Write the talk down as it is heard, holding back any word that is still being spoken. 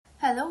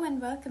Hello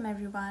and welcome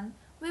everyone.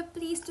 We're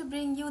pleased to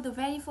bring you the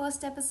very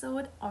first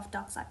episode of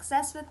Talk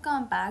Success with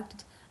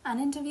COMMPACT, an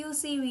interview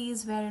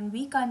series wherein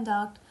we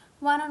conduct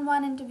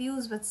one-on-one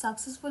interviews with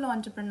successful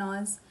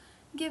entrepreneurs,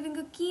 giving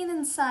a keen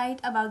insight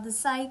about the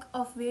psyche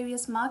of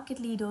various market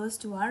leaders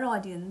to our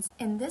audience.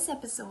 In this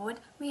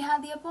episode, we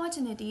had the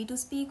opportunity to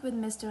speak with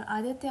Mr.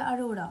 Aditya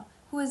Arora,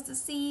 who is the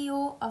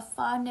CEO of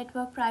FAR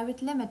Network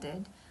Private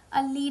Limited,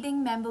 a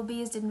leading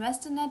member-based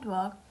investor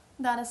network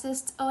that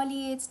assists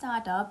early age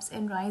startups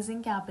in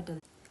raising capital.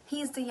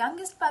 He is the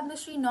youngest Padma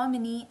Shri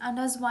nominee and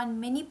has won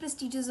many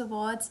prestigious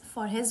awards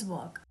for his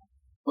work.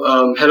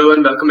 Hello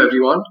and welcome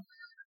everyone.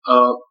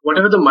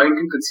 Whatever the mind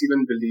can conceive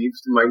and believe,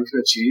 the mind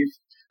can achieve,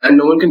 and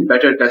no one can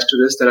better attest to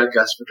this than our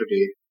guest for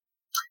today.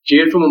 He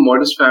hailed from a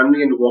modest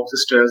family and walked the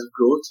stairs of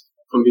growth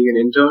from being an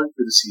intern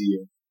to the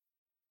CEO.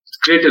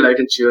 With great delight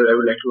and cheer, I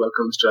would like to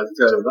welcome Mr.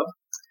 Aditya Arora,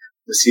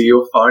 the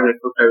CEO of FAR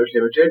Network Private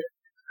Limited,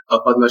 a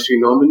Padma Shri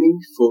nominee,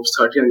 Forbes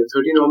 30 Under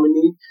 30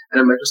 nominee,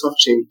 and a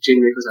Microsoft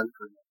Changemakers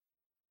entrepreneur.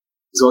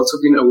 He's also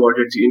been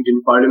awarded the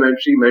Indian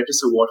Parliamentary Meritus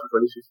Award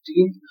for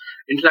 2015,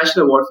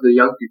 International Award for the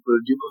Young People,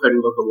 Duke of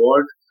Edinburgh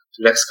Award,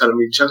 Lex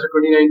Kalamid Chakra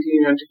 2019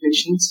 United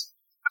Nations.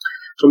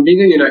 From being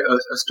a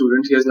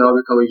student, he has now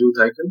become a youth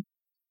icon.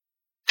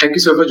 Thank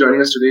you so much for joining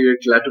us today.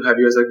 We're glad to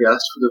have you as a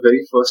guest for the very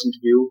first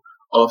interview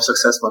of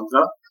Success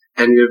Mantra,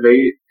 and we're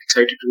very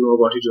excited to know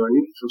about your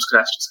journey from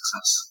scratch to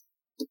success.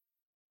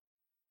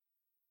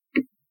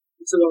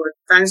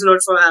 Thanks a lot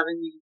for having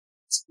me.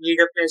 It's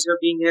really a pleasure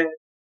being here.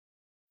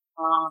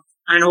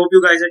 And hope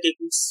you guys are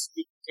taking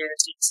care,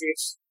 staying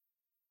safe.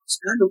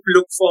 So I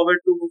look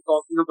forward to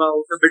talking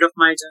about a bit of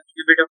my journey,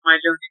 a bit of my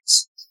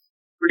learnings.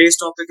 Today's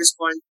topic is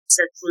called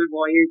Successful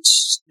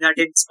Voyage That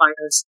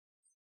Inspires.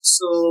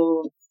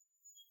 So,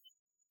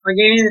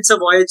 again, it's a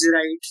voyage,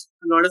 right?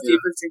 A lot of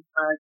people think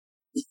that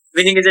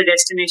winning is a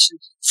destination,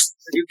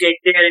 but you get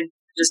there and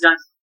you're just done,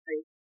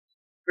 right?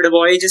 But a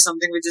voyage is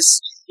something which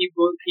just keep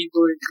going.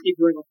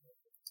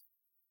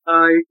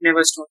 It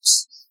never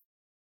stops.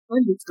 I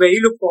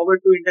look forward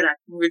to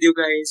interacting with you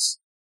guys.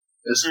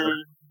 Yes, sir.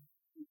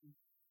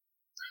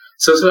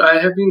 So, I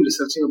have been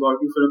researching about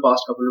you for the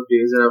past couple of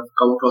days and I've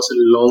come across a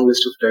long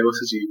list of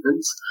diverse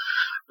achievements.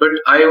 But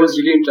I was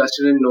really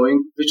interested in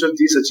knowing which of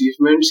these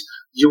achievements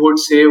you would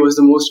say was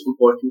the most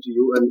important to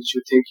you and which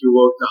you think you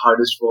worked the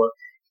hardest for.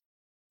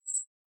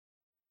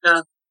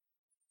 Yeah.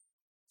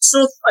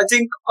 So, I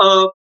think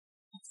a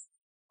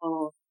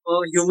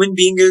human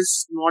being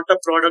is not a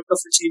product of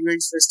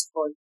achievements, first of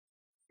all.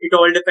 It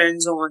all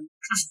depends on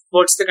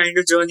what's the kind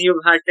of journey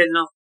you've had till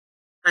now.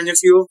 And if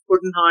you've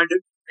put in hard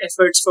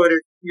efforts for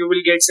it, you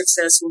will get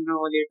success sooner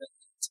or later.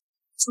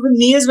 So with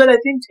me as well, I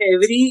think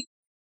every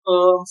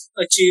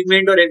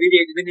achievement or every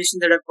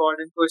recognition that I've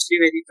got, I'm firstly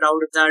very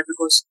proud of that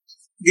because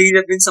these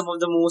have been some of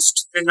the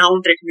most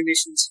renowned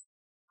recognitions.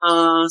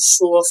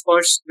 So of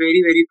course,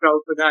 very, very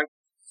proud for that.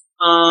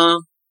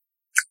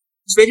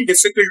 It's very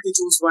difficult to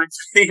choose one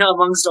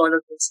amongst all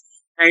of this,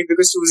 right?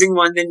 Because choosing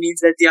one then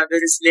means that the other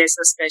is less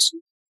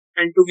special.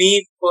 And to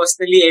me,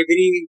 personally,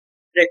 every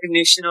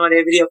recognition or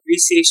every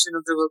appreciation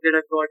of the work that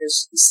I've got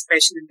is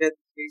special in their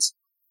place.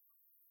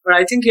 But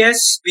I think,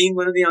 yes, being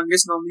one of the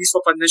youngest nominees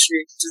for Padma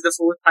Shri, which is the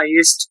fourth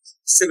highest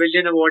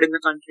civilian award in the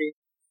country,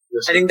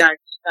 yes, I think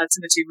that's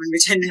an achievement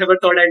which I never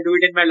thought I'd do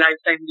it in my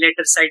lifetime, let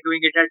aside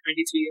doing it at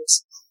 23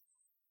 years.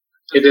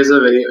 It is a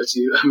very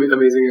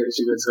amazing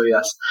achievement, so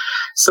yes.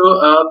 So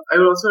I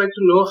would also like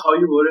to know how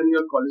you were in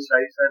your college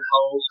life and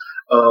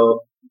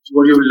how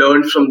what you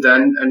learned from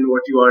then and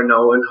what you are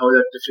now and how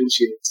that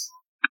differentiates.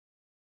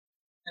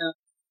 Yeah.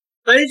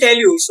 I'll tell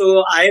you.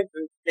 So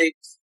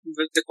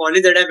the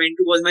college that I went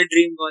to was my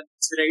dream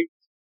college,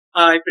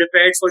 right? I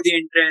prepared for the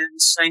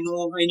entrance. I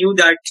knew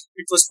that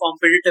it was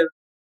competitive.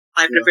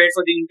 I prepared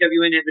for the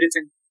interview and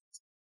everything.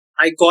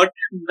 I got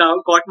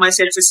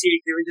myself a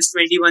seat. There were just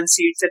 21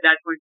 seats at that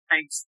point in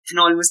time, and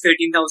almost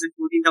 13,000,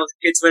 14,000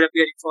 kids were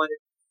appearing for it.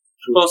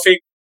 True.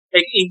 Perfect.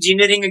 Like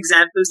engineering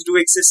examples do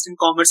exist in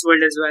commerce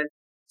world as well.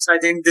 So I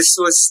think this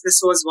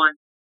was one,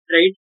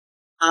 right?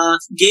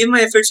 Gave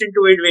my efforts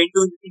into it, went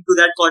into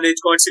that college,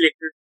 got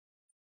selected,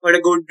 got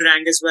a good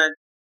rank as well.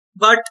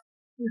 But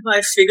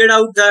I figured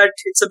out that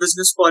it's a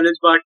business college,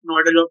 but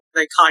not a lot,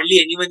 like hardly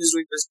anyone is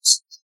doing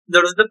business.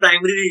 That was the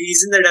primary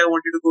reason that I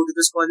wanted to go to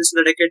this college so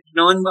that I could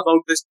learn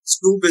about business,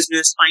 do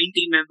business, find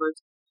team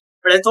members.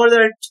 But I thought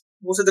that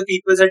most of the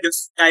people had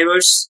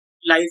diverse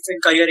life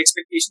and career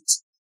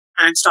expectations,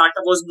 and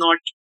startup was not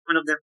one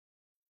of them.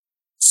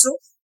 So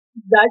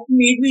that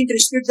made me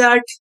interested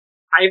that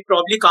I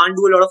probably can't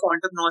do a lot of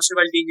entrepreneurship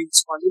while being in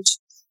this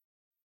college,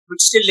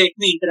 which still let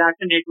me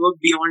interact and network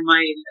beyond my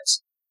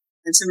areas.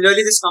 And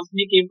similarly, this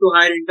company came to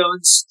hire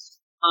interns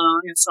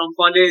from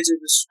college.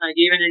 I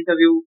gave an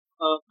interview.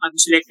 I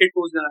was selected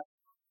post that.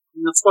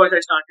 And of course, I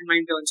started my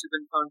internship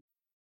in Padma.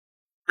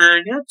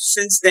 And yeah,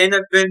 since then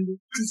I've been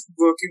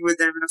working with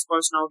them and of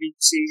course now being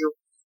CEO.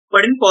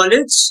 But in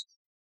college,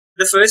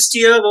 the first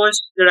year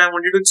was that I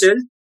wanted to chill.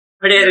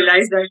 But I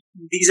realized that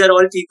these are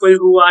all people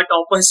who are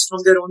toppers from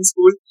their own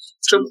school.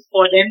 So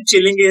for them,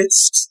 chilling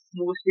is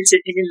mostly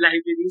sitting in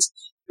libraries,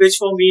 which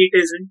for me it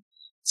isn't.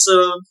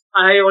 So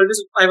I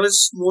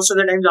was most of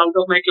the times out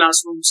of my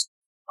classrooms,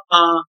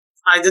 uh,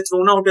 either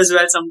thrown out as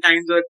well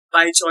sometimes or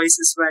by choice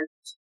as well.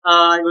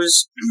 I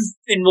was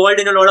involved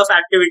in a lot of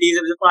activities.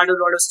 I was a part of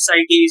a lot of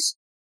societies.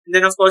 And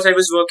then, of course, I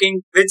was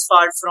working with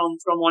FAR from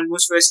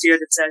almost first year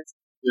itself.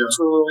 Yeah.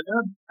 So,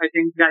 yeah, I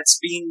think that's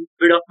been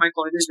a bit of my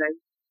college life.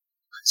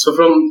 So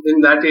from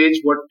in that age,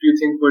 what do you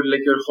think were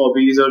like your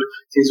hobbies or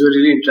things you were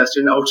really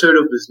interested in outside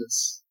of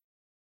business?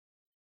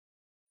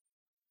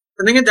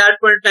 I think at that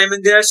point in time,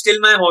 and they are still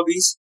my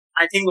hobbies.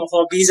 I think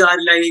hobbies are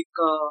like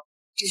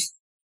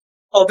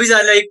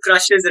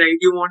crushes, right?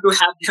 You want to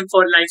have them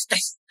for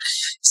lifetime.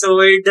 So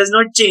it does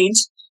not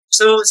change.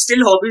 So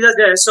still hobbies are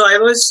there. So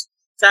in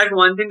fact,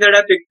 one thing that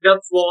I picked up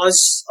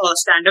was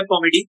stand-up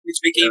comedy, which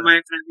became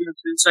my primary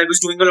hobby. So I was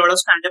doing a lot of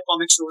stand-up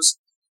comic shows.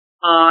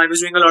 I was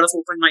doing a lot of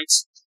open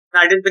mics.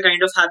 That is the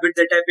kind of habit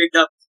that I picked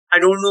up. I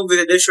don't know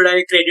whether should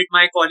I credit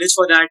my college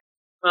for that,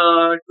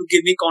 to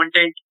give me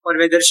content, or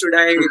whether should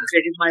I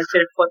credit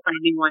myself for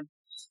finding one.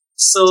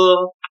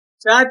 So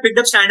I picked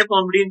up stand-up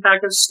comedy. In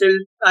fact,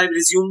 I've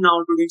resumed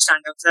now to doing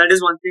stand-up. So that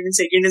is one thing. And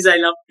second is I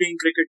love playing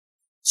cricket.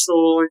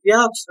 So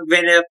yeah,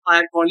 when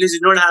our college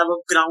did not have a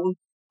ground,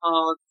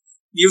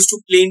 we used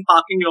to play in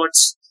parking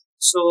lots.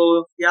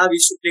 So yeah, we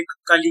used to play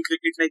gully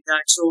cricket like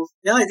that. So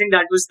yeah, I think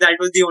that was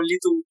the only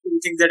two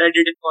things that I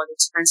did in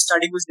college. And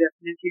studying was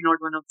definitely not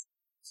one of them.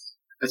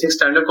 I think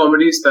stand-up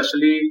comedy,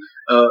 especially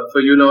for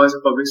you now as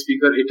a public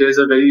speaker, it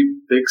is a very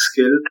big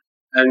skill.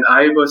 And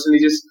I personally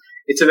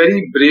it's a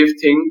very brave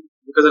thing,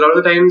 because a lot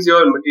of the times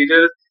your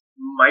material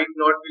might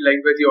not be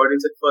liked by the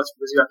audience at first,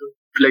 because you have to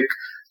like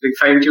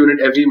fine tune it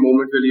every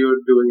moment while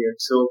you're doing it.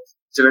 So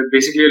it's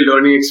basically a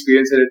learning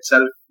experience in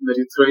itself, where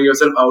you're throwing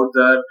yourself out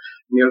there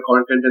in your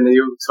content, and then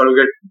you sort of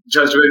get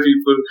judged by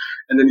people,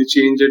 and then you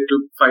change it to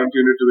fine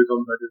tune it to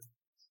become better.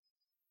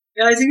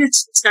 Yeah, I think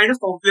it's kind of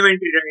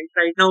complementary, right?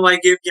 Right now, I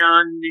give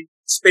gyan,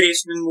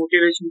 inspiration, and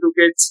motivation to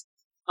kids,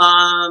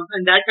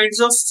 and that kind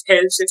of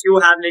helps if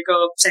you have like a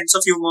sense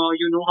of humor.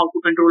 You know how to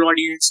control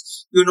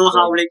audience. You know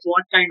how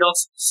what kind of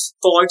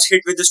chords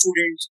hit with the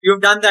students. You've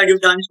done that.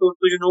 You've done so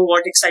you know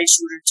what excites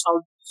students.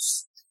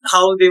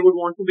 How they would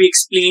want to be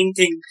explained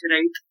things,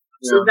 right?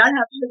 Yeah. So that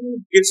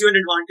happens, gives you an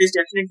advantage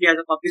definitely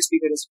as a public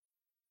speaker as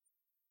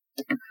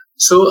well.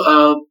 So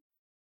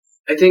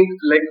I think,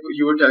 like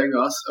you were telling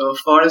us,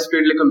 FAR has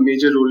played like a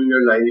major role in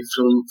your life.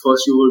 From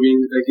first you were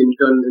being like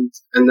intern,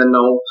 and then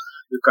now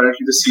you're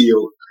currently the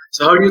CEO.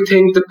 So how do you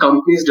think the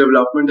company's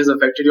development has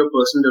affected your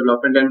personal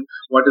development, and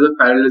what are the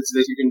parallels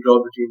that you can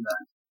draw between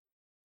that?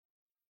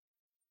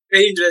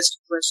 Very interesting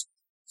question.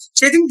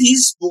 So I think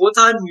these both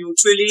are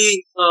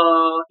mutually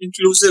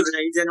inclusive,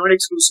 right? They're not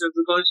exclusive,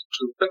 because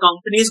the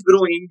company is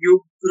growing,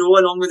 you grow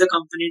along with the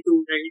company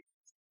too, right?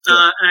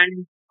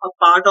 And a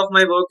part of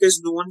my work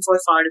is known for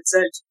FAR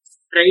itself,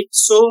 right?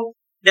 So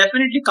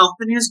definitely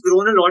company has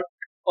grown a lot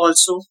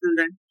also till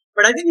then.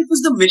 But I think it was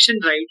the mission,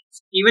 right?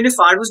 Even if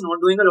FAR was not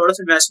doing a lot of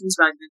investments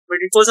back then,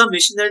 but it was our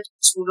mission that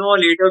sooner or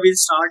later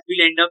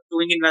we'll end up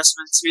doing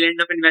investments. We'll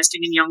end up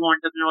investing in young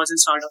entrepreneurs and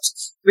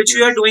startups, which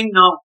we are doing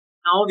now.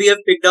 Now we have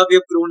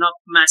grown up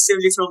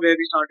massively from where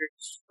we started.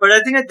 But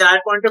I think at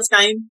that point of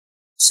time,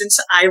 since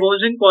I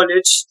was in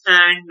college,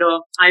 and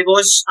I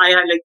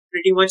had like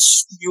pretty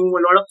much knew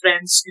a lot of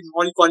friends in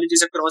all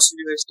colleges across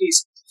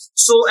universities.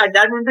 So at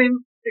that point of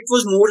time, it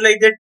was more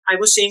like that I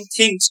was saying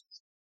things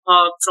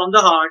from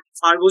the heart.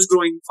 FAR was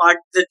growing.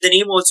 The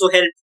name also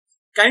helped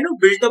kind of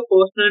build a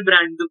personal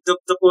brand.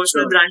 The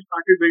personal brand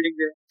started building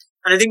there.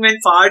 And I think when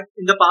FAR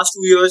in the past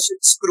 2 years,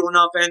 it's grown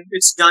up and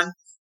it's done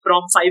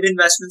from 5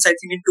 investments, I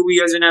think, in 2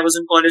 years when I was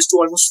in college, to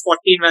almost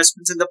 40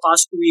 investments in the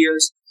past 2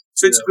 years.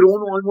 So it's grown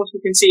almost,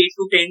 you can say, 8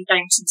 to 10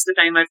 times since the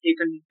time I've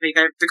become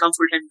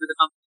full-time to the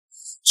company.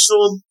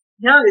 So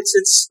yeah,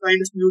 it's kind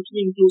of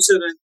mutually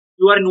inclusive, and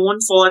you are known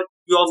for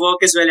your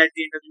work as well at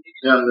the end of the day.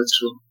 Yeah, that's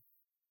true.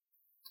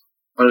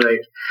 All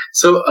right.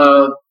 So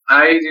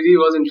I really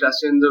was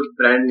interested in the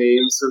brand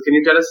name. So can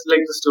you tell us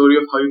like the story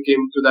of how you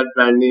came to that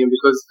brand name?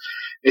 Because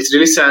it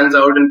really stands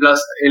out, and plus,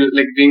 in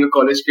like being a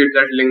college kid,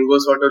 that lingo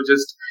sort of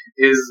just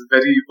is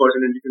very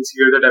important, and you can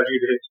hear that every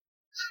day.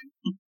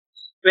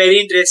 Very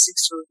interesting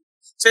story.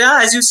 So yeah,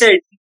 as you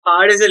said,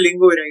 FAR is a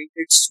lingo, right?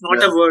 It's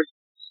not a word.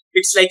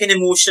 It's like an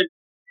emotion.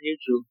 Right?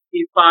 True.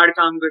 FAR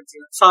kaam karte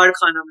hai. FAR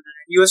khana bana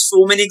hai. You have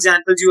so many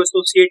examples you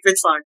associate with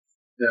FAR.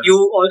 Yeah. You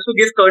also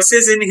give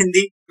curses in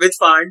Hindi with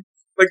FAR,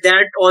 but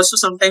that also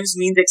sometimes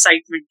means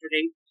excitement,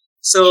 right?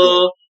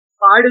 So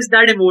FAR is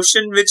that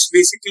emotion which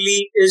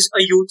basically is a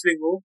youth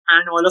lingo,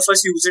 and all of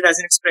us use it as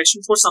an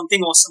expression for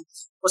something awesome,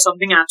 for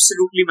something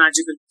absolutely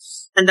magical.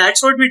 And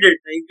that's what we did.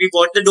 Right? We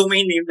bought the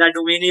domain name. That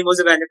domain name was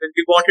available.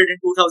 We bought it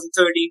in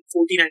 2013,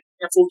 14,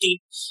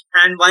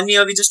 and 1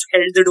 year we just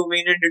held the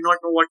domain and did not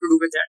know what to do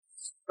with that.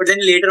 But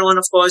then later on,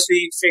 of course,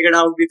 we figured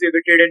out, we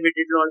pivoted, and we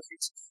did a lot of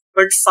things.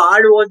 But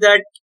FAR was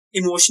that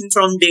emotion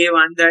from day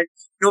one, that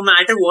no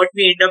matter what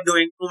we end up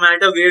doing, no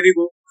matter where we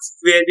go,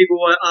 where we go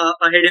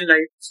ahead in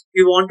life.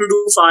 We want to do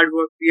fard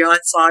work. We are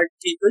fard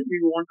people. We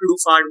want to do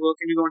fard work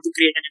and we want to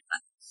create an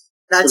impact.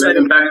 That's So like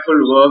why impactful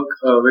work,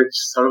 which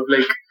sort of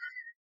like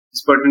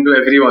is pertinent to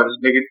everyone.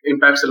 Like it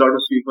impacts a lot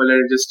of people and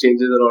it just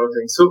changes a lot of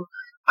things. So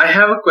I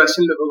have a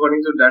question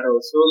according to that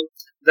also.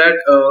 That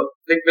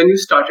like when you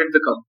started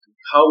the company,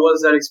 how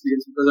was that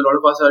experience? Because a lot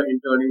of us are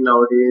interning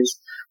nowadays,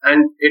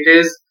 and it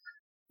is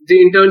the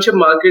internship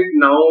market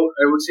now.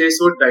 I would say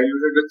so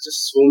diluted with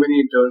just so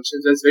many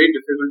internships. It's very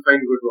difficult to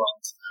find good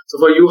ones. So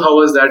for you, how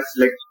was that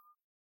like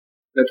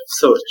that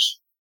search?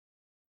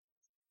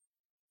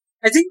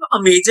 I think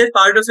a major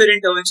part of your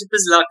internship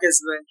is luck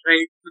as well,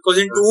 right? Because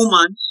in 2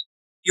 months,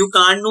 you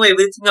can't know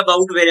everything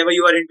about wherever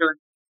you are interning.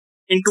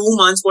 In 2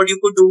 months, what you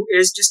could do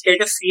is just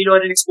get a feel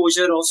or an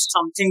exposure of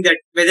something that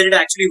whether it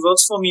actually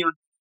works for me or not.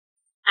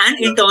 And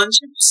Yeah.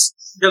 internships,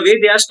 the way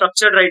they are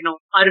structured right now,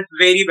 are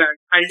very bad.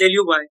 I'll tell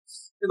you why.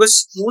 Because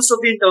most of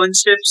the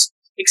internships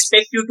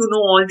expect you to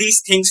know all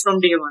these things from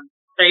day one,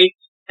 right?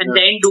 And Yeah.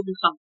 then do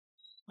something.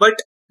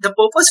 But the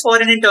purpose for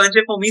an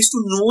internship for me is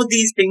to know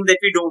these things that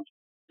we don't,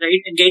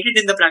 right? And get it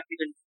in the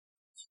practical.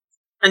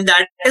 And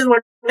that is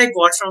what I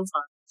got from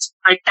France.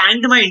 I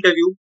tanked my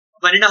interview.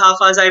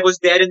 1.5 hours I was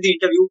there in the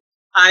interview.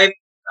 I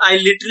I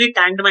literally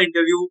tanked my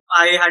interview.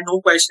 I had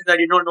no questions. I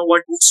did not know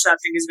what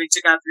bootstrapping is,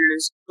 venture capital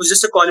is. I was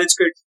just a college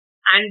kid.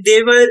 And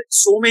there were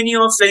so many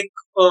of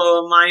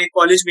my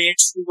college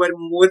mates who were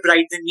more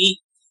bright than me.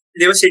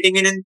 They were sitting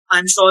in and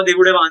I'm sure they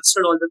would have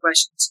answered all the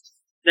questions.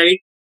 Right?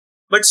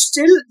 But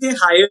still they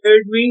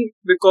hired me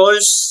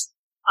because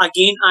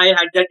again I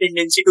had that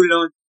tendency to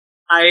learn.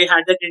 I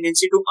had the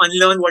tendency to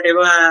unlearn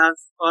whatever I have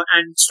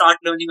and start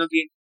learning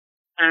again.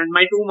 And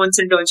my 2 months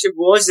internship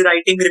was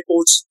writing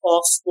reports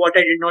of what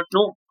I did not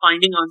know,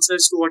 finding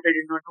answers to what I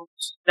did not know.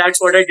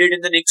 That's what I did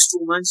in the next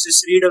 2 months,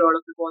 just read a lot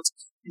of reports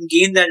and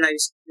gain that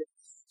license.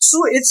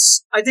 So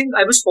I think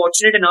I was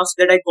fortunate enough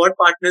that I got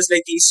partners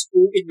like these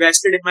who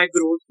invested in my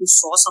growth, who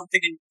saw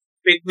something and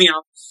picked me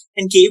up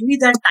and gave me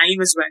that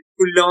time as well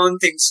to learn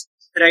things,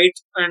 right?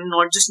 And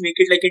not just make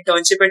it like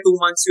internship at 2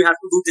 months, you have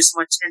to do this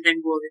much and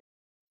then go away.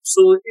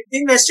 So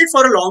they invested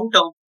for a long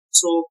term.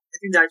 So I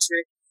think that's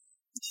where.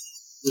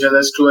 Yeah,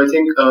 that's true. I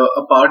think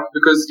a part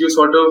because you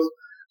sort of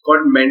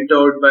got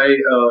mentored by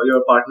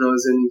your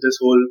partners in this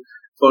whole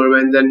firm,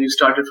 and then you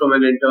started from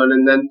an intern,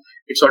 and then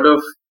it sort of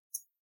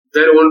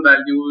their own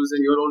values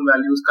and your own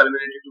values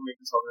culminated to make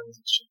this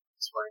organization.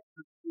 That's why.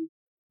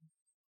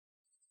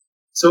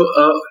 So,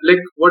 like,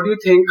 what do you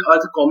think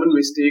are the common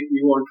mistakes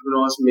new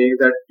entrepreneurs make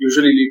that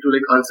usually lead to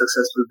like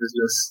unsuccessful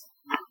business?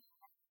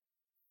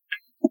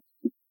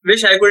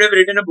 Wish I could have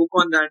written a book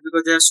on that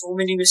because there are so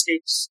many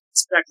mistakes.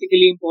 It's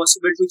practically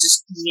impossible to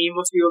just name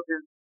a few of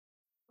them.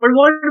 But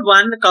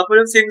a couple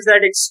of things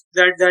that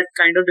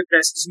kind of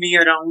depresses me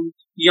around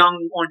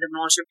young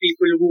entrepreneurship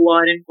people who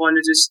are in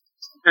colleges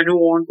and who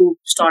want to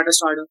start a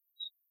startup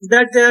is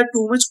that they are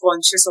too much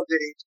conscious of their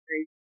age,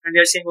 right? And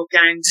they're saying,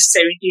 okay, I'm just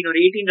 17 or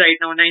 18 right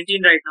now,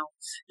 19 right now.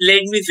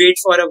 Let me wait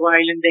for a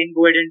while and then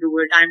go ahead and do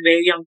it. I'm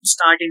very young to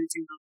start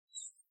anything now.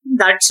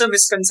 That's a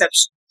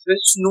misconception.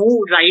 There's no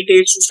right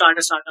age to start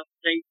a startup,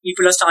 right?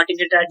 People are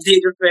starting it at the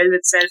age of 12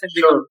 itself and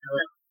becoming.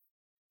 Sure.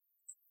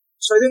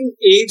 So I think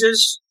age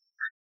is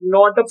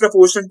not a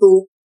proportion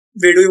to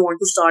where do you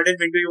want to start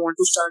and when do you want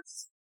to start.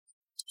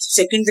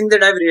 Second thing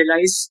that I've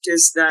realized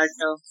is that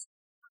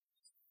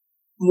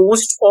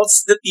most of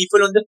the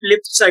people on the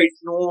flip side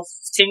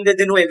think that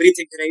they know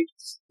everything, right?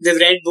 They've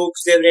read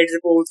books, they've read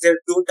reports,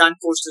 they've done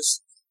courses,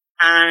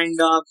 and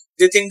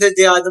they think that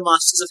they are the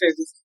masters of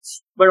everything.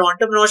 But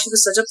entrepreneurship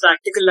is such a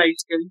practical life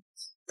skill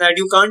that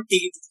you can't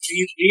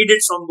read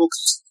it from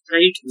books,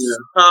 right?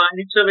 Yeah. And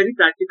it's a very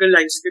practical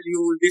life skill.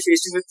 You will be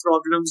facing with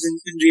problems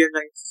in real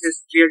life, in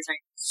real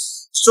time.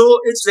 So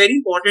it's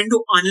very important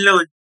to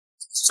unlearn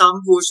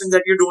some portions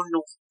that you don't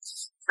know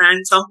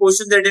and some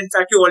portions that in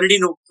fact you already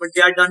know, but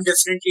they are done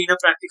differently in a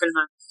practical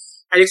manner.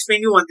 I'll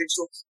explain you one thing.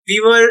 So we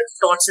were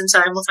taught, since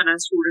I am a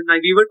finance student,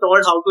 we were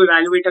taught how to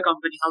evaluate a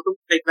company, how to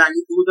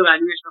do the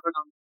valuation of a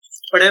company.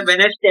 But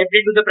when I stepped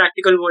into the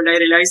practical world, I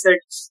realized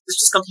that this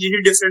is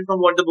completely different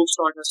from what the books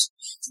taught us.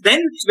 Then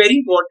it's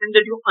very important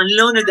that you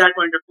unlearn at that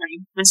point of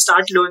time and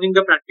start learning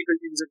the practical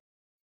things.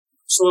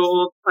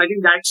 So I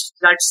think that's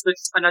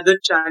another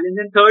challenge.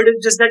 And third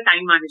is just that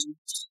time management.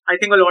 I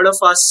think a lot of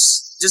us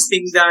just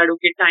think that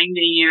okay, time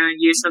nahi hai,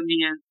 ye sab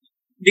nahi hai.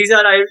 These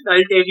are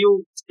I'll tell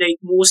you like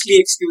mostly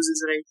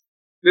excuses, right?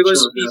 Because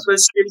Sure, yeah. people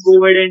still go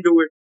ahead and do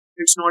it.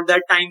 It's not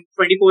that time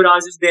 24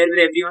 hours is there with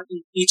everyone,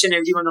 each and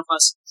every one of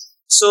us.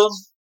 So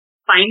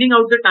finding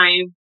out the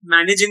time,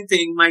 managing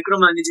things,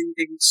 micromanaging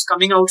things,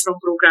 coming out from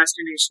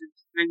procrastination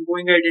and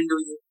going ahead and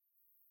doing it.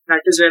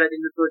 That is where I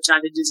think the third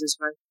challenge is as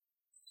well.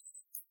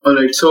 All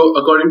right. So,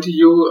 according to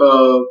you,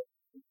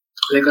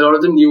 like a lot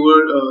of the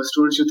newer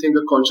students, you think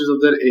are conscious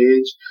of their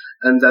age,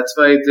 and that's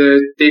why they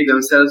take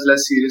themselves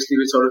less seriously,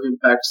 which sort of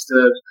impacts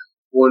their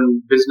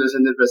own business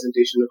and their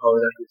presentation of how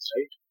that is,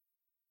 right?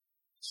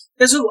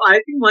 Yeah, so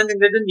I think one thing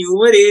that the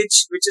newer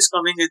age which is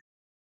coming in,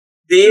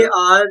 they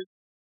are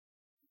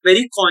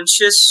very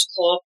conscious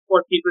of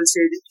what people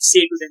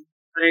say to them,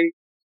 right?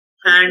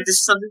 And this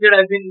is something that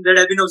I've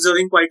been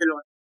observing quite a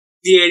lot.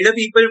 The elder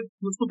people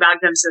used to back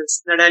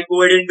themselves that I'll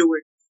go ahead and do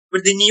it.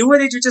 But the newer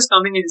age which is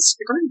coming in is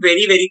becoming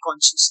very, very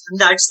conscious. And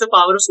that's the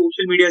power of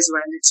social media as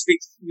well.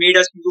 Made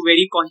us into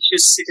very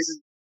conscious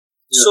citizens.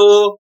 Yeah.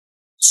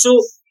 So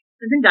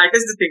I think that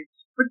is the thing.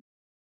 But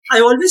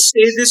I always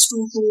say this to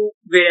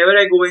wherever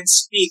I go and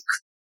speak,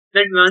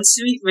 that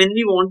when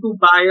we want to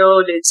buy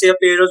let's say a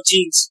pair of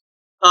jeans,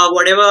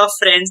 whatever our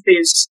friend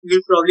says,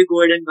 we'll probably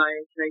go ahead and buy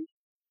it, right?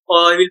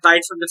 Or we'll buy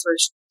it from the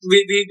first.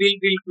 We'll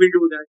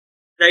do that,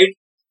 right?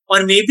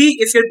 Or maybe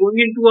if you're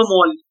going into a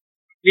mall,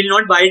 we'll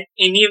not buy it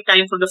any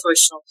time from the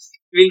first shop.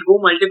 We'll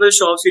go multiple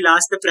shops, we'll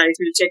ask the price,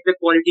 we'll check the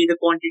quality, the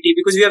quantity,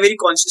 because we are very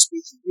conscious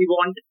people. We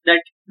want that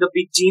the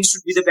big jeans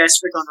should be the best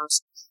fit on us,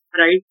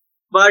 right?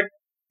 But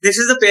this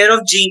is a pair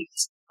of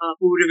jeans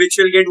which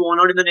will get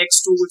worn out in the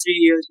next 2 3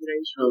 years,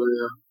 right? Sure,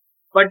 yeah.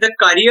 But the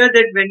career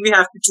that when we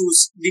have to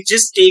choose, we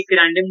just take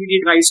randomly the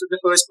advice of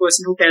the first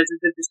person who tells us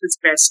that this is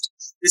best.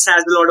 This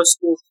has a lot of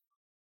scope.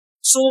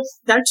 So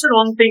that's the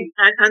wrong thing.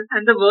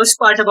 And the worst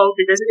part about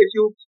it is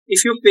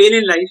if you fail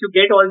in life, you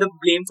get all the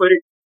blame for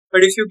it.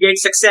 But if you get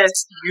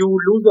success, you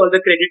lose all the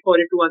credit for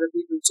it to other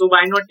people. So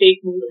why not take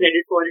more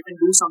credit for it and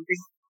do something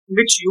in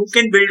which you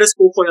can build a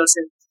scope for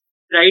yourself,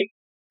 right?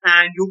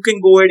 And you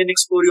can go ahead and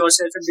explore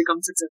yourself and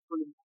become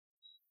successful in that.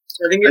 So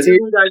I think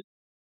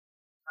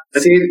I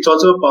think it's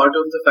also a part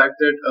of the fact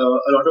that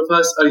a lot of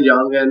us are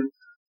young and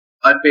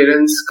our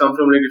parents come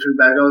from like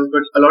different backgrounds,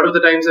 but a lot of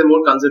the times they're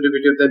more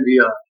conservative than we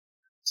are.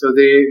 So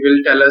they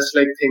will tell us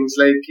like things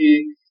like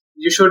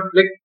you should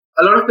like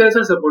a lot of parents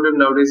are supportive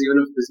nowadays even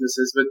of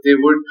businesses, but they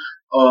would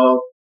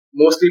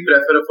mostly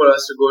prefer for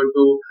us to go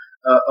into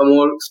a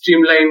more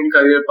streamlined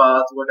career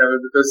path, whatever,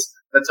 because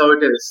that's how it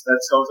is.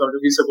 That's how sort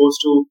of we're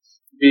supposed to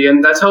be,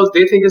 and that's how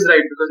they think is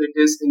right because it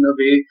is in a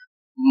way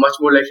much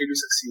more likely to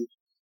succeed.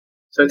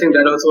 So I think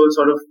that also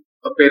sort of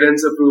a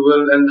parent's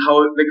approval and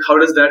how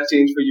does that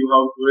change for you?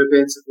 How were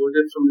parents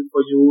supportive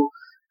for you,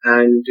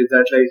 and did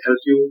that like help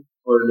you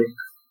or like?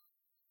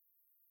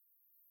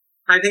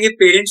 I think if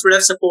parents would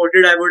have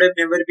supported, I would have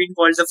never been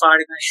called the far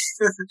guy.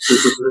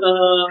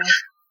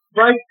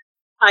 But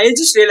I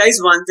just realized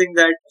one thing,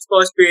 that of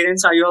course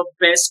parents are your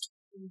best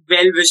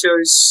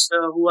well-wishers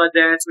who are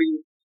there for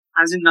you,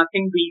 as in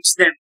nothing beats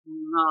them.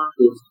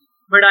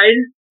 But I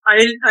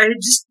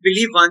just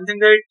believe one thing,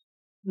 that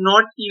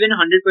not even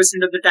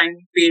 100% of the time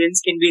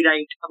parents can be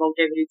right about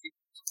everything.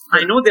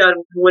 I know they are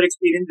more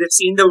experienced, they've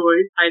seen the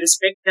world, I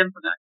respect them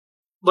for that.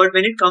 But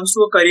when it comes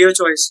to a career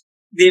choice,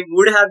 they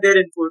would have their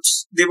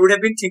inputs. They would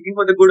have been thinking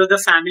for the good of the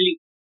family.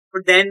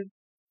 But then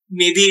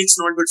maybe it's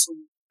not good for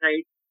me,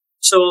 right?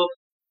 So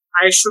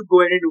I should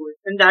go ahead and do it.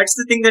 And that's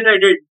the thing that I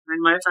did.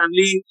 And my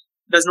family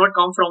does not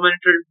come from a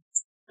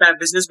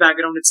business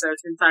background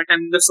itself. In fact,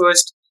 I'm the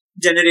first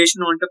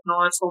generation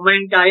entrepreneur for my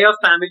entire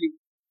family.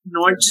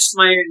 Not just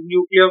my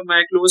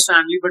close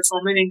family, but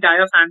for my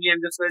entire family,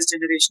 I'm the first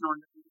generation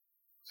entrepreneur.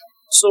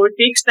 So it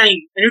takes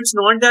time. And it's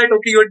not that,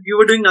 okay, you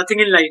were doing nothing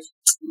in life.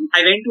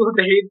 I went to a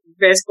very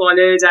best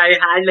college. I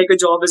had like a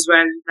job as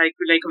well, like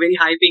a very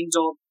high paying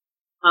job.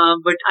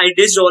 But I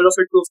ditched all of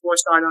it to, of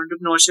course, start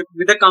entrepreneurship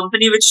with a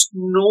company which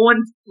no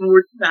one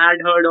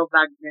had heard of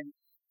back then,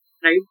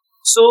 right?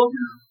 So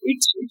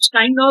it's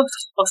kind of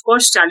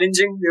course,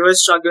 challenging. There were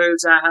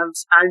struggles. I have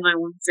had my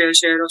own fair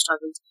share of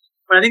struggles.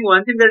 But I think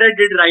one thing that I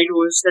did right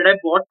was that I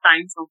bought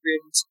time from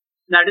parents.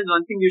 That is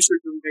one thing you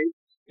should do, right?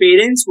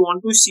 Parents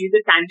want to see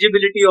the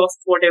tangibility of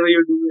whatever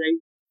you do, right?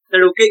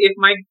 That, okay, if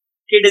my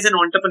kid is an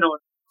entrepreneur,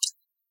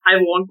 I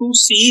want to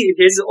see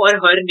his or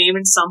her name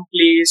in some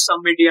place, some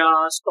media,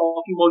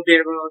 talking about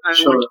their work. I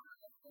want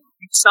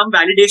some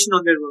validation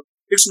on their work.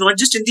 It's not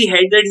just in the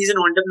head that he's an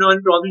entrepreneur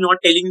and probably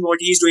not telling me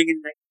what he's doing in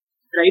life,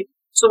 right?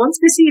 So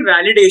once they see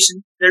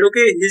validation that,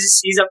 okay,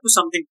 he's up to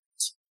something,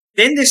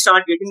 then they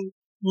start getting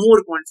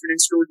more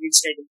confidence slowly and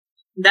steady.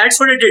 That's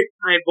what I did.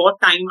 I bought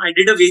time. I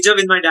did a wager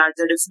with my dad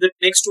that if the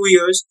next 2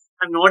 years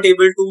I'm not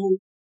able to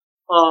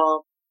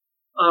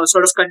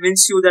sort of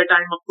convince you that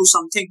I'm up to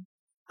something,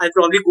 I'll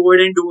probably go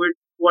ahead and do it,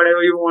 whatever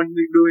you want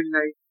me to do in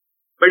life.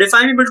 But if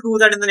I'm able to do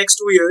that in the next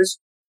 2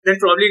 years, then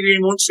probably we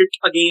won't sit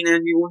again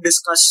and we won't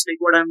discuss like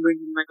what I'm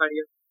doing in my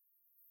career.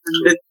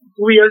 And the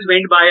 2 years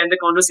went by and the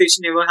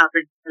conversation never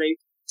happened,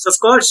 right? So of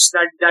course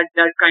that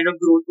kind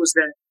of growth was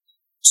there.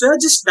 So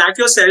just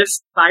back yourself,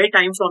 buy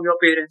time from your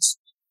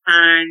parents,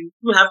 and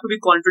you have to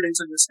be confident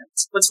on yourself.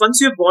 But once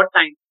you have bought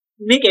time,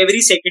 make every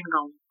second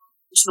count.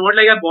 It's not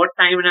like I bought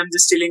time and I'm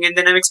just chilling and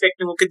then I'm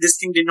expecting, okay, this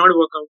thing did not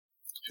work out.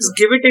 Just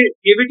give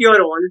it your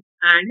all.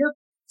 And yeah,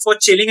 for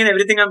chilling and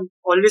everything, I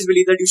always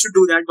believe that you should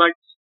do that, but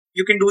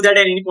you can do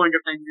that at any point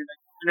of time in your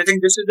life. And I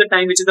think this is the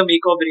time which is the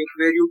make or break,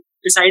 where you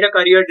decide a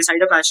career, decide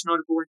a passion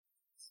or goal.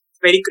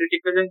 Very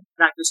critical and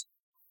practice.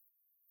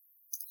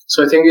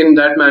 So I think in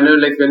that manner,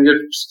 like when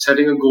we're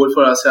setting a goal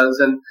for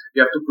ourselves and we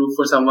have to prove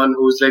for someone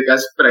who's like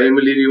as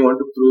primarily we want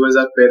to prove as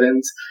our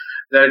parents,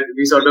 that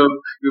we sort of,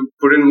 you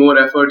put in more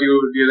effort, you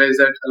realize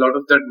that a lot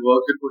of that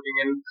work you're putting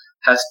in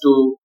has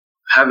to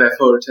have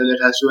efforts and it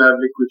has to have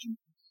liquidity.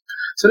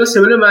 So in a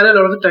similar manner, a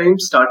lot of the time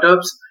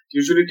startups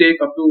usually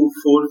take up to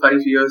 4 or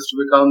 5 years to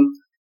become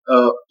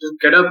to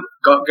get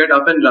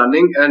up and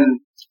running, and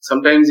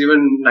sometimes even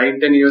 9,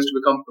 10 years to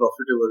become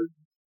profitable.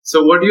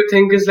 So what do you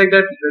think is like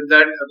that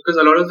because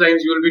a lot of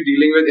times you will be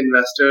dealing with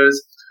investors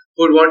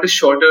who would want a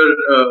shorter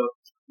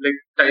like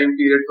time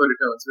period for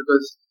returns,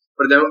 because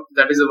for them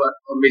that is a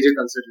major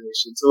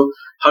consideration. So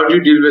how do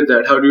you deal with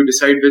that? How do you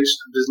decide which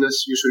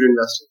business you should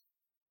invest in?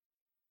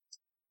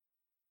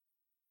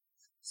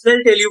 So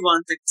I'll tell you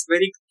one thing. It's a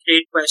very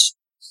great question.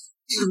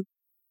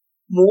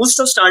 Most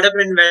of startup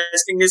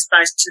investing is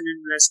passion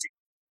investing.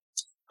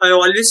 I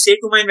always say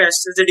to my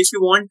investors that if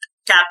you want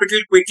capital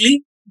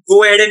quickly,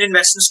 go ahead and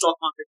invest in stock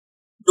market.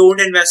 Don't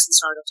invest in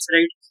startups,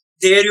 right?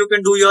 There you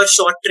can do your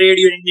short trade,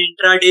 you're in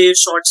intraday,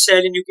 short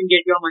sell, and you can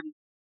get your money.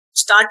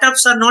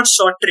 Startups are not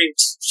short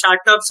trades.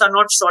 Startups are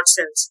not short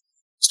sells.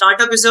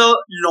 Startup is a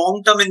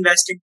long-term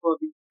investing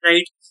hobby,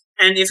 right?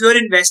 And if you're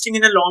investing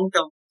in a long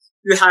term,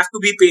 you have to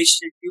be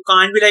patient. You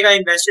can't be like, I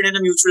invested in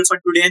a mutual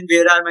fund today and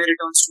where are my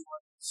returns tomorrow?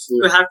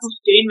 You have to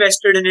stay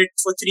invested in it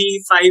for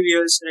 3-5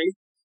 years, right?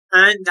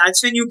 And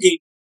that's when you gain,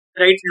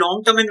 right?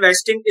 Long-term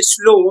investing is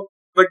slow,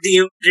 but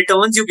the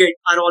returns you get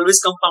are always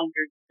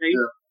compounded, right?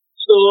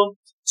 Yeah.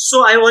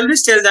 So I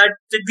always tell that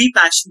be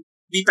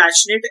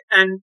passionate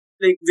and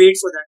like wait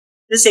for that.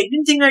 The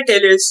second thing I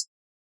tell is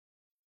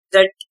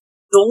that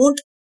don't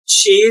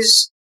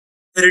chase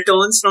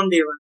returns from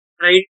day one,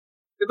 right?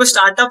 Because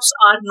startups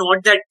are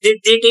not that, they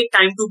take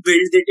time to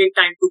build, they take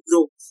time to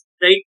grow,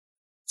 right?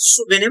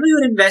 So whenever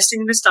you're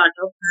investing in a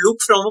startup, look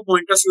from a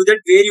point of view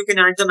that where you can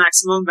add the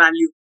maximum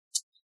value.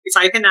 If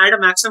I can add a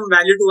maximum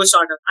value to a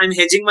startup, I'm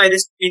hedging my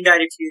risk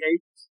indirectly,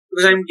 right?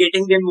 Because I'm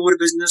getting them more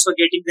business or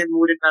getting them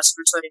more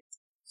investments or anything.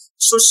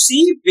 So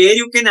see where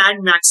you can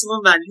add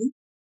maximum value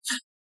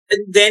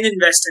and then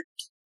invest in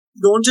it.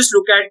 Don't just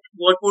look at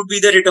what would be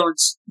the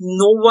returns.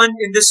 No one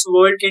in this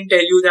world can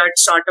tell you that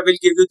startup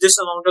will give you this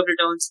amount of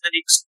returns in the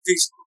next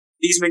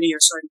these many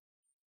years. Sorry,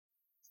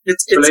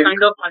 it's like,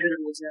 kind of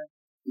unreal. Yeah.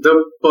 The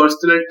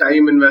personal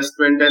time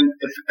investment and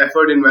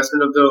effort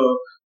investment of the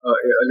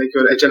like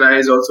your HNI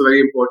is also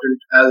very important,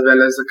 as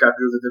well as the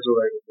capital that they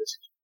provide.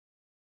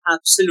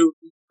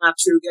 Absolutely.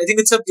 I think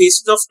it's a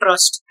basis of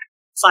trust.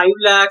 5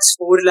 lakhs,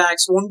 4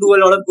 lakhs won't do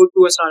a lot of good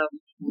to a startup,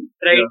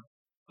 right? Yeah.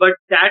 But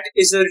that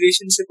is a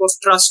relationship of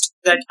trust,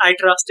 that I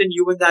trust in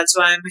you and that's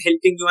why I'm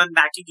helping you and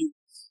backing you.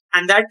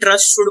 And that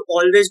trust should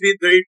always be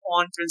built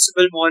on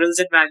principle, morals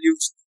and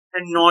values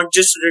and not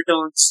just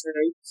returns,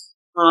 right?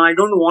 I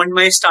don't want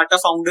my startup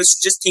founders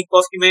to just think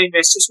of my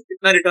investors to pick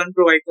my return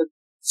provider.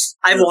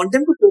 I want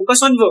them to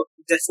focus on work.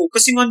 If they're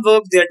focusing on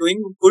work, they're doing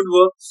good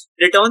work,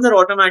 returns are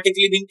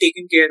automatically being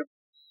taken care of.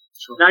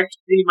 Sure. That's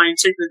the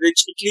mindset with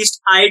which at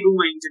least I do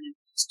my engineering.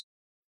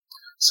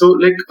 So,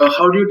 like,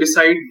 how do you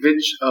decide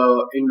which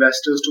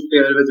investors to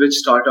pair with, which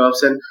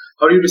startups, and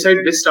how do you decide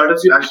which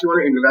startups you actually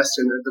want to invest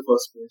in the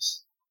first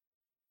place?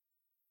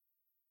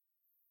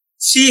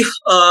 See,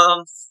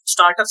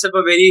 startups have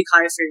a very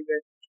high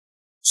failure.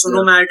 So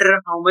no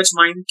matter how much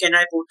mind can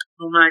I put,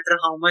 no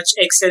matter how much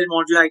Excel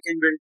model I can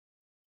build,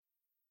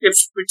 if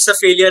it's a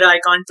failure, I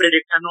can't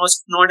predict. I'm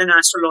not an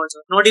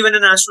astrologer. Not even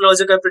an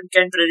astrologer can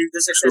predict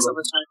the success of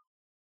a startup,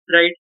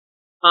 right?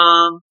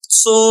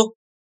 So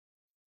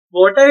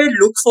what I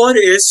look for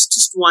is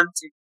just one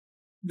thing,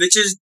 which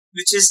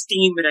is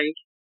team, right?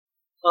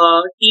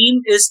 Team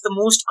is the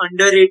most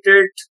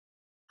underrated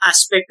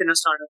aspect in a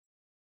startup.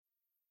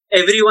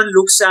 Everyone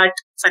looks at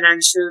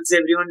financials,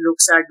 everyone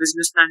looks at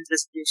business plan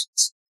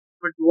presentations.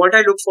 But what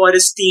I look for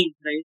is team,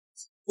 right?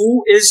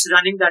 Who is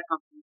running that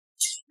company?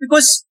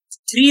 Because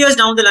 3 years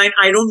down the line,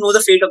 I don't know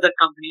the fate of that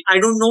company. I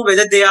don't know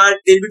whether they'll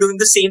be doing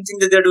the same thing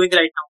that they're doing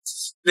right now.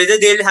 Whether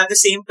they'll have the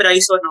same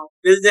price or not.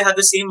 Will they have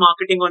the same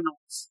marketing or not?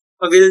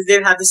 Or will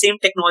they have the same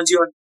technology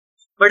or not?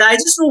 But I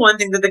just know one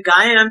thing, that the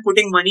guy I'm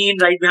putting money in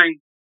right behind,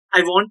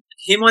 I want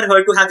him or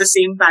her to have the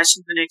same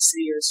passion for the next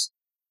 3 years.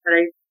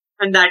 Right?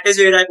 And that is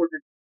where I put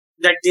it.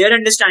 That their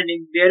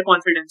understanding, their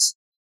confidence,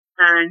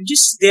 and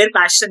just their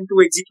passion to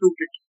execute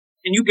it.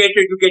 And you get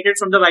it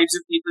from the vibes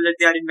of people that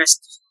they are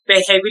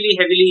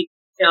heavily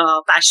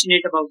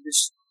passionate about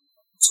this.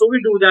 So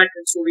we do that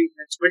and so we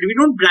invest. But we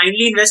don't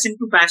blindly invest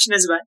into passion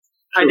as well.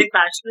 Sure. I think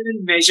passion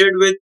is measured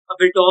with a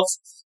bit of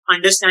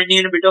understanding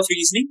and a bit of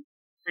reasoning,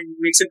 and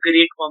makes a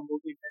great combo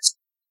to invest.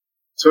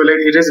 So,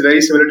 like, it is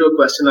very similar to a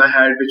question I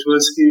had, which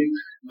was,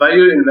 while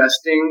you're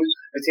investing,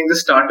 I think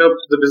the startup,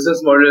 the business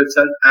model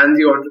itself, and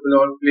the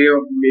entrepreneur play a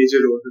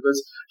major role,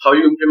 because how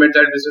you implement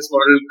that business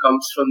model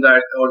comes from that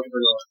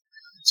entrepreneur.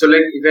 So,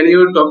 like, when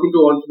you're talking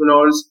to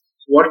entrepreneurs,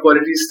 what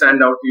qualities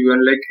stand out to you?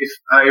 And, like, if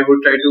I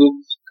would try to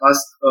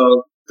ask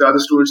the other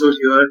students over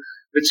here,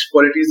 which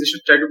qualities they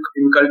should try to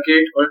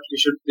inculcate, or they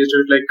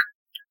should like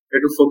try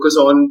to focus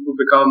on to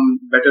become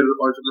better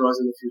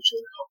entrepreneurs in the future,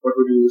 what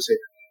would you say?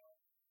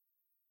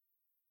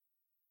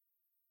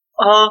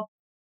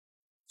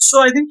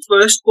 So I think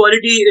first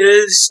quality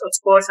is, of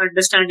course,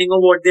 understanding of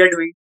what they are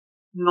doing,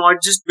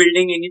 not just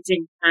building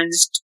anything and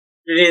just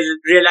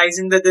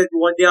realizing that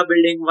what they are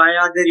building, why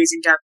are they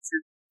raising capital,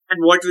 and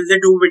what will they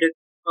do with it.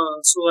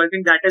 So I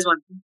think that is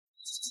one thing.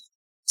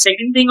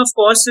 Second thing, of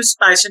course, is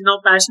passion. Now,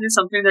 passion is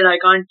something that I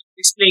can't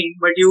explain,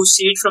 but you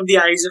see it from the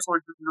eyes of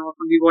entrepreneur,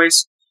 from the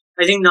voice.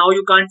 I think now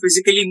you can't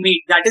physically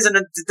meet. That is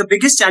the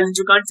biggest challenge.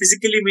 You can't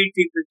physically meet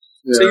people.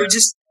 Yeah. So you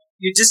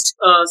just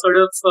sort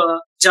of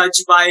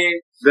judge by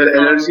their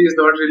energy is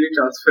not really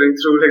transferring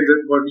through like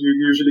what you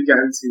usually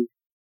can see.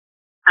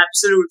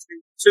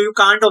 Absolutely. So you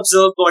can't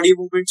observe body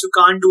movements. You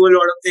can't do a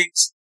lot of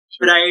things,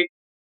 sure. Right?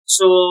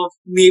 So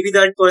maybe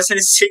that person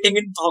is sitting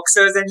in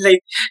boxers and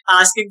like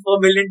asking for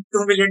 $1 million,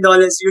 $2 million.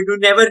 You do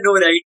never know,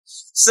 right?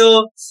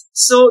 So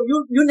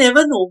you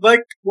never know. But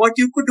what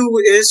you could do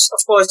is,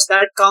 of course,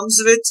 that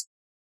comes with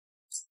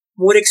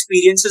more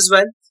experience as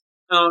well,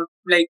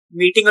 like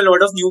meeting a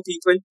lot of new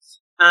people,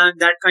 and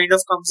that kind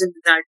of comes into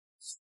that.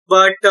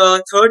 But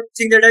third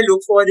thing that I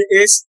look for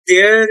is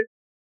their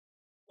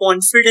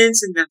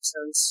confidence in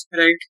themselves,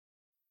 right?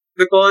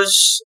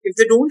 Because if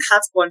they don't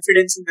have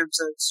confidence in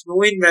themselves,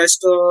 no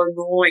investor,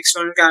 no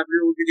external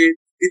capital will be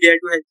there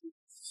to help you.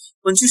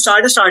 Once you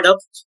start a startup,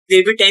 there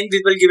will be 10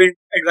 people giving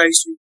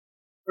advice to you.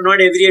 But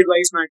not every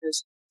advice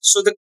matters.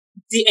 So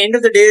the end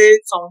of the day,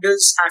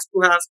 founders have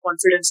to have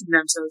confidence in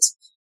themselves.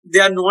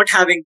 They are not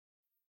having,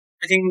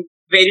 I think,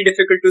 very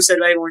difficult to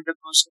survive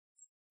entrepreneurship.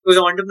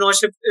 Because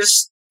entrepreneurship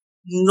is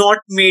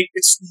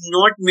it's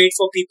not made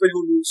for people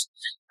who lose.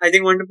 I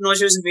think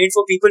entrepreneurship is made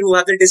for people who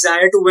have the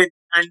desire to win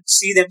and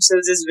see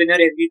themselves as winner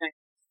every time.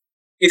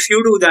 If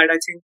you do that, I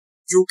think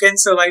you can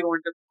survive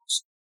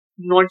entrepreneurship.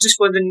 Not just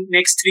for the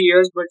next 3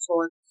 years, but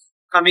for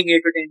coming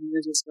 8 to 10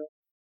 years as well.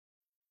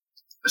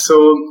 So,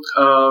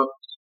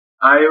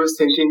 I was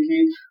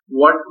thinking,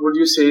 what would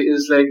you say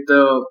is like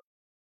the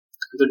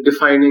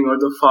defining or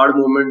the far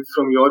moment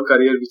from your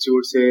career, which you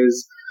would say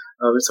is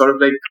sort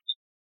of like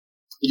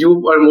you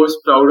are most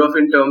proud of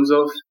in terms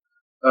of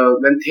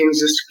when things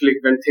just click,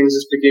 when things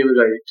just became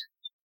right?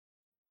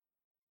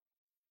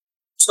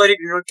 Sorry, did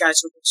not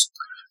catch your question.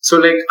 So,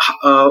 like,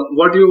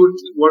 what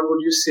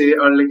would you say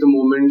are like the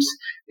moments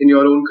in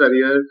your own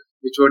career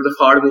which were the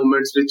far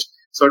moments which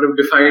sort of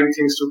defined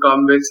things to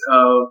come with?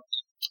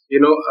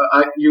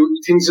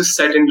 Things just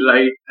set in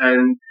right,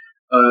 and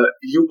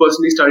you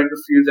personally started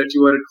to feel that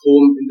you are at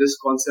home in this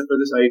concept or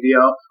this idea,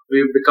 where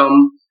you've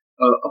become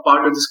a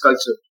part of this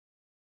culture.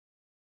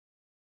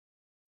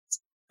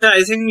 Yeah,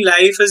 I think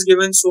life has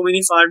given so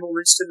many far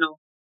moments till now,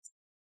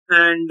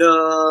 and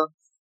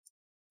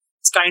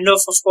it's kind of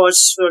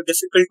course,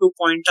 difficult to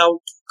point out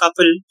a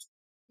couple.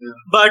 Yeah.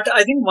 But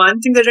I think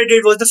one thing that I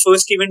did was the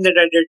first event that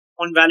I did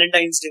on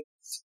Valentine's Day,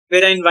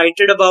 where I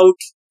invited about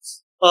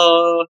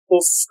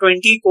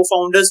 20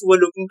 co-founders who were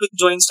looking to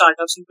join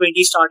startups, and 20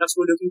 startups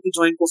who were looking to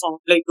join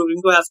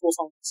looking to have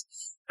co-founders,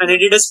 and I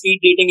did a speed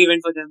dating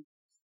event for them.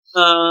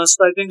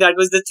 So I think that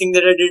was the thing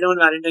that I did on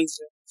Valentine's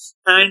Day.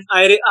 And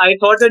I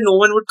thought that no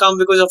one would come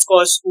because, of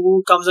course,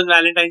 who comes on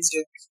Valentine's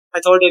Day? I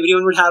thought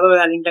everyone would have a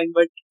Valentine,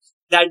 but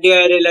that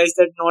day I realized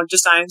that not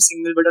just I am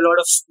single, but a lot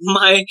of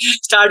my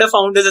startup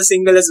founders are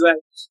single as well.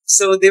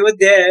 So they were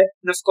there,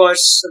 and of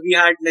course, we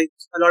had like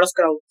a lot of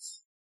crowd.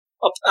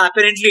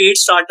 Apparently, 8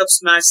 startups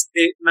matched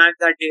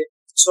that day.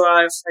 So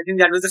I think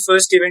that was the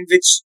first event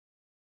which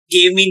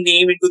gave me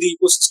name into the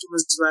ecosystem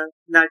as well.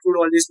 That would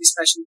always be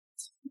special.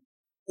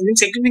 And the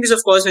second thing is,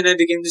 of course, when I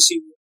became the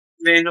CEO.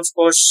 When, of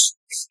course,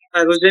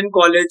 I was in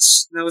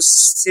college and I was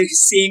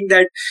seeing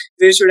that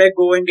where should I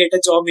go and get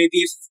a job,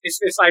 maybe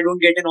if I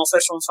don't get an offer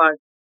from FAD.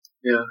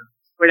 Yeah.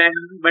 But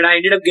I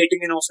ended up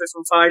getting an offer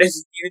from FAD, and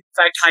even in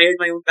fact hired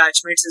my own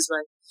batchmates as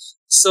well.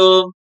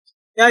 So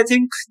yeah, I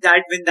think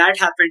that when that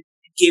happened,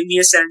 it gave me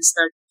a sense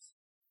that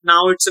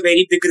now it's a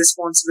very big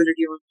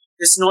responsibility on me.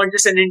 It's not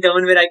just an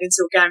intern where I can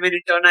say, okay, I'm an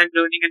intern, I'm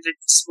learning, and then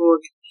just go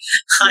again.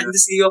 I'm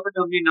the CEO of a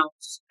company now,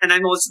 and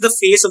I'm also the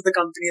face of the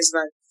company as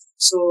well.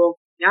 So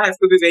yeah, I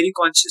have to be very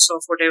conscious of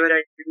whatever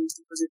I do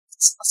because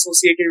it's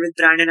associated with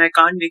brand, and I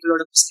can't make a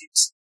lot of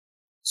mistakes.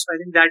 So I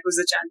think that was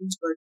the challenge,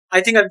 but I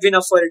think I've been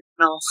up for it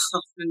now.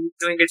 I've been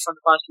doing it for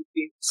the past 2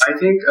 years. I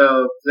think,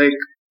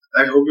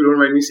 I hope you don't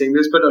mind me saying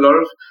this, but a lot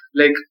of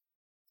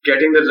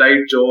getting the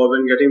right job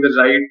and getting the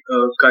right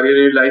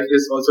career in life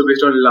is also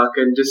based on luck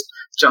and just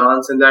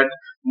chance and that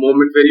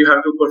moment where you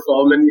have to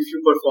perform, and if you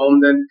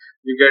perform then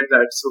you get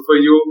that. So for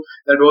you,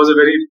 that was a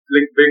very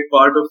big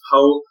part of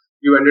how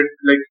you ended,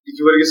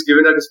 you were just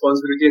given that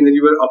responsibility and then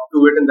you were up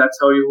to it, and that's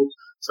how you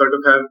sort of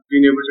have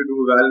been able to do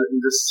well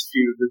in this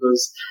field,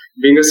 because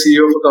being a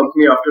CEO of a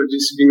company after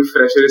just being a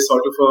fresher is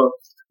sort of a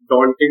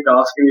daunting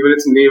task, and even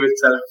its name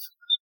itself.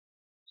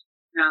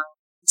 Yeah,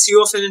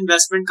 CEO of an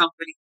investment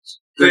company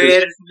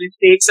where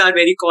mistakes are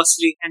very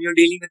costly and you're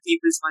dealing with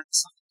people's money.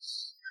 So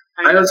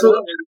I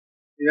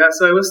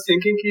was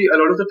thinking a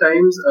lot of the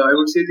times I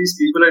would say these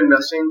people are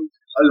investing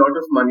a lot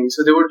of money,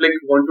 so they would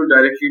want to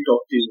directly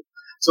talk to you.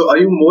 So are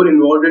you more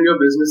involved in your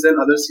business than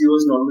other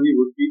CEOs normally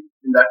would be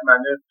in that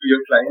manner to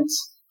your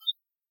clients?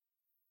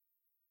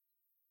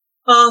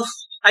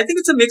 I think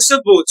it's a mix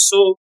of both.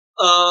 So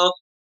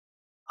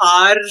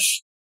our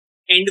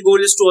end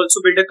goal is to also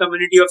build a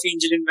community of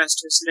angel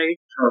investors, right?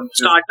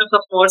 Startups,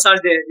 of course,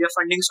 are there. We are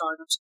funding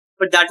startups.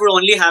 But that would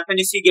only happen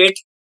if we get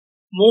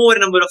more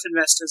number of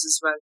investors as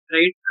well,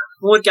 right?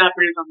 More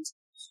capital comes.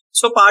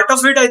 So part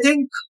of it, I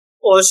think,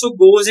 also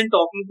goes in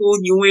talking to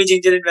new age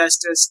angel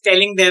investors,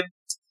 telling them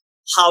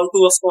how to,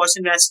 of course,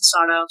 invest in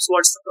startups,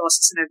 what's the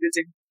process and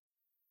everything.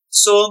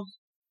 So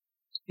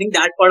I think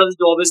that part of the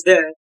job is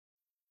there.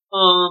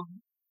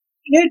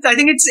 Yeah, I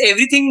think it's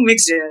everything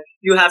mixed here.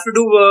 You have to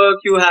do work,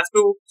 you have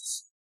to.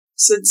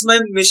 Since my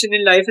mission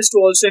in life is to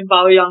also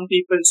empower young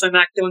people, so I'm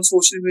active on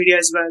social media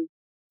as well.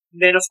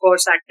 Then, of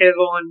course, active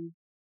on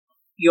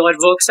your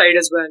work side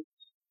as well.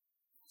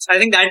 So I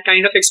think that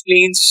kind of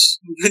explains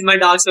with my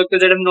dark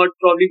circles that I'm not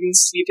probably been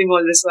sleeping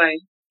all this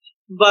while.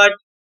 But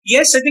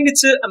yes, I think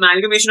it's an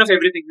amalgamation of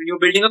everything. When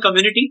you're building a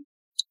community,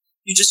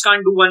 you just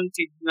can't do one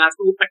thing. You have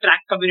to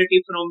attract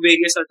community from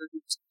various other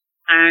things.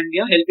 And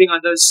yeah, helping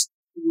others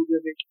to do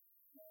their bit.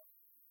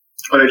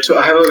 Alright, so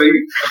I have a very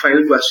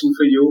final question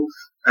for you.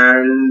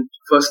 And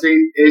firstly,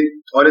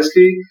 it's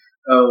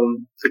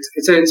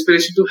an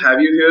inspiration to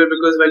have you here,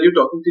 because while you're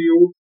talking to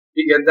you,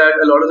 we get that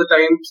a lot of the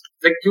times,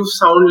 like, you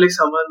sound like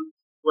someone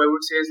who I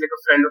would say is like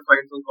a friend of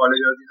mine from college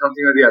or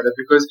something or the other,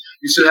 because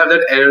you still have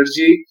that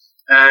energy.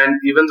 And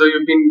even though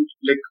you've been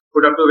like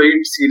put up to a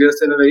very serious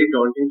and a very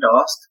daunting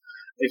task,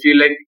 I feel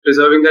like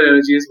preserving that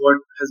energy is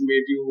what has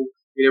made you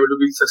be able to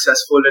be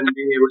successful and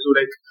being able to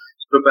like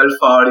propel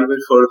far even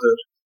further.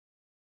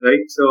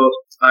 Right, so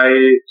I'm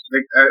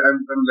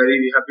very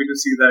happy to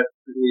see that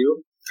in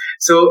you.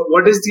 So,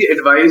 what is the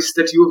advice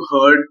that you've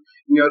heard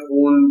in your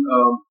own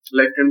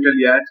lifetime till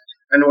yet,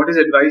 and what is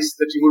advice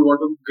that you would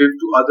want to give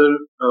to other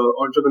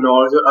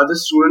entrepreneurs or other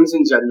students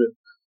in general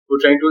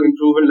who are trying to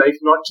improve in life,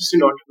 not just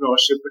in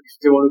entrepreneurship, but if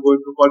they want to go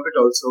into corporate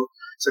also?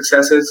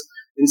 Success is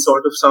in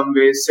sort of some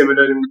ways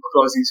similar in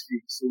across these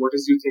fields. So, what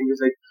do you think is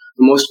like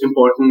the most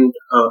important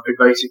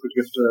advice you could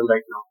give to them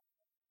right now?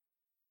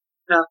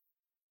 Yeah.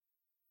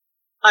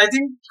 I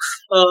think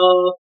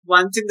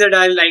one thing that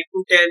I like to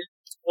tell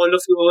all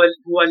of you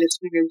who are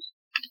listening is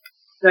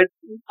that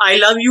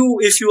I love you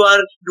if you are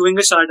doing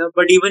a startup,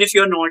 but even if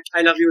you're not,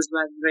 I love you as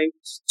well, right?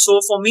 So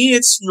for me,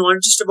 it's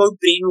not just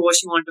about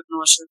brainwashing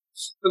entrepreneurship,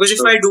 because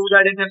if I do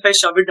that and if I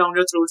shove it down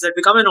your throats that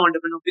become an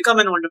entrepreneur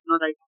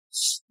right now,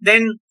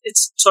 then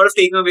it's sort of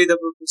taking away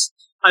the purpose.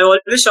 I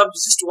always shove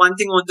just one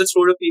thing on the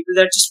throat of people,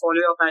 that just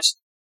follow your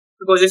passion.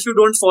 Because if you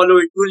don't follow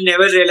it, you'll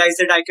never realize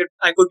that I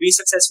could be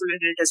successful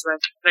in it as well,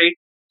 right?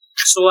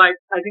 So I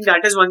think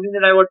that is one thing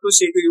that I want to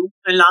say to you.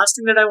 And last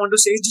thing that I want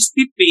to say is just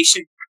be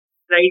patient,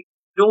 right?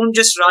 Don't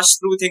just rush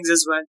through things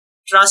as well.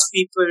 Trust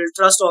people,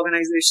 trust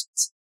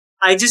organizations.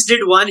 I just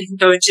did one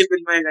internship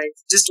in my life,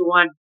 just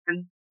one.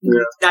 And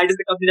that is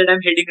the company that I'm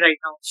heading right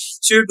now.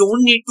 So you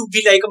don't need to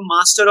be like a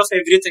master of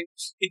everything.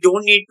 You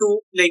don't need to,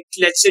 like,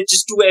 let's say,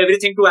 just do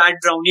everything to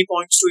add brownie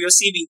points to your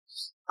CV.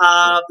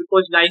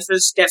 Because life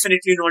is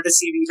definitely not a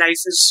CV.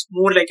 Life is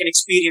more like an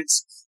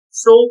experience.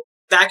 So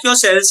back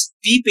yourselves,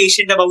 be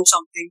patient about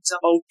some things,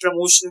 about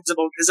promotions,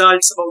 about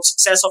results, about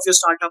success of your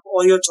startup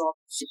or your job.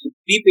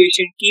 Be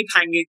patient, keep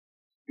hanging,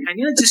 and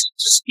just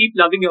keep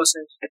loving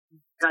yourself.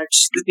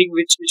 That's the thing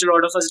which a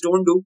lot of us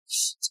don't do.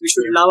 So we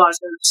should love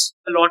ourselves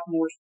a lot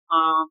more,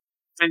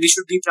 and we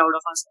should be proud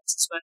of ourselves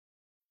as well.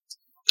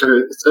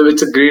 So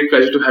it's a great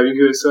pleasure to have you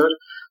here, sir.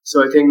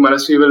 So I think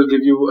Manasvi will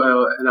give you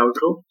an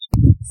outro.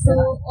 So,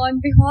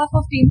 on behalf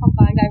of Team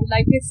COMMPACT, I would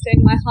like to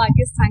extend my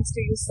heartiest thanks to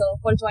you, sir,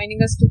 for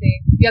joining us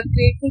today. We are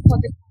grateful for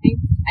the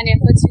time and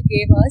efforts you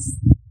gave us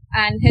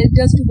and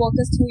helped us to walk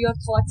us through your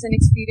thoughts and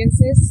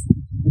experiences.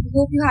 We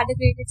hope you had a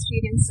great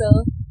experience,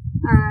 sir.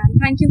 And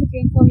thank you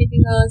again for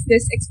making us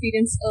this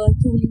experience a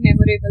truly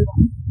memorable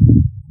one.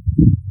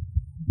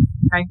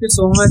 Thank you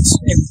so much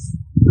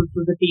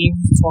to the team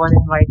for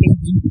inviting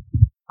me.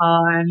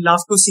 And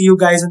love to see you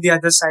guys on the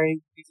other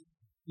side,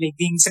 like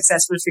being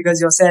successful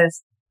figures yourself.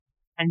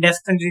 And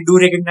definitely do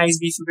recognize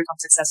me if you become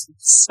successful.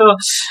 So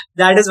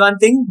that is one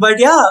thing. But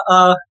yeah,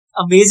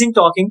 amazing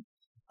talking.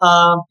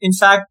 In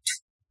fact,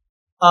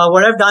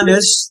 what I've done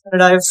is that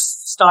I've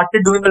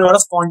started doing a lot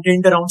of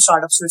content around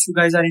startups. So if you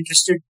guys are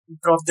interested,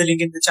 drop the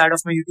link in the chat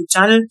of my YouTube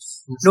channel.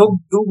 Do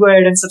go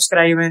ahead and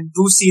subscribe and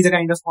do see the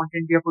kind of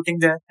content we are putting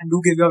there and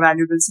do give your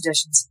valuable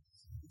suggestions.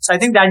 So I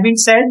think that being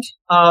said,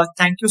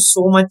 thank you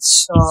so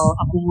much,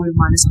 Apu,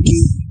 Manasvi,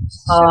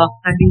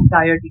 and the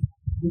entire team.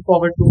 Look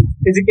forward to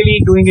physically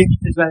doing it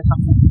as well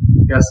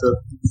someday. Yes, sir.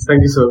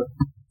 Thank you, sir.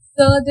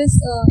 So this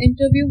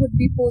interview would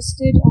be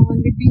posted on,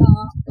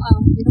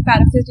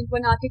 paraphrased into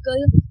an article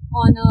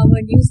on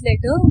our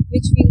newsletter,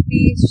 which we'll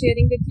be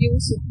sharing with you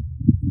soon.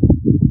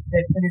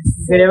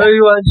 Definitely. Wherever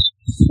you are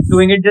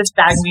doing it, just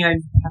tag me.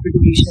 I'm happy to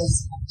reshare.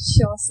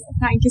 Sure, sir.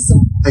 Thank you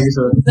so much. Thank you,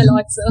 sir. Thanks a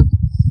lot, sir.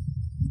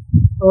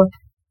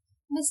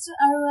 Mr.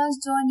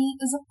 Arora's journey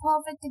is a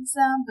perfect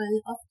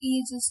example of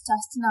age is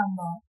just a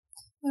number.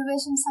 We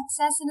wish him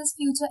success in his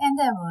future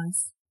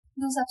endeavors.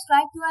 Do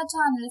subscribe to our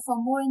channel for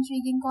more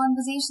intriguing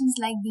conversations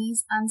like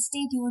these and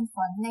stay tuned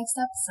for the next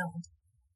episode.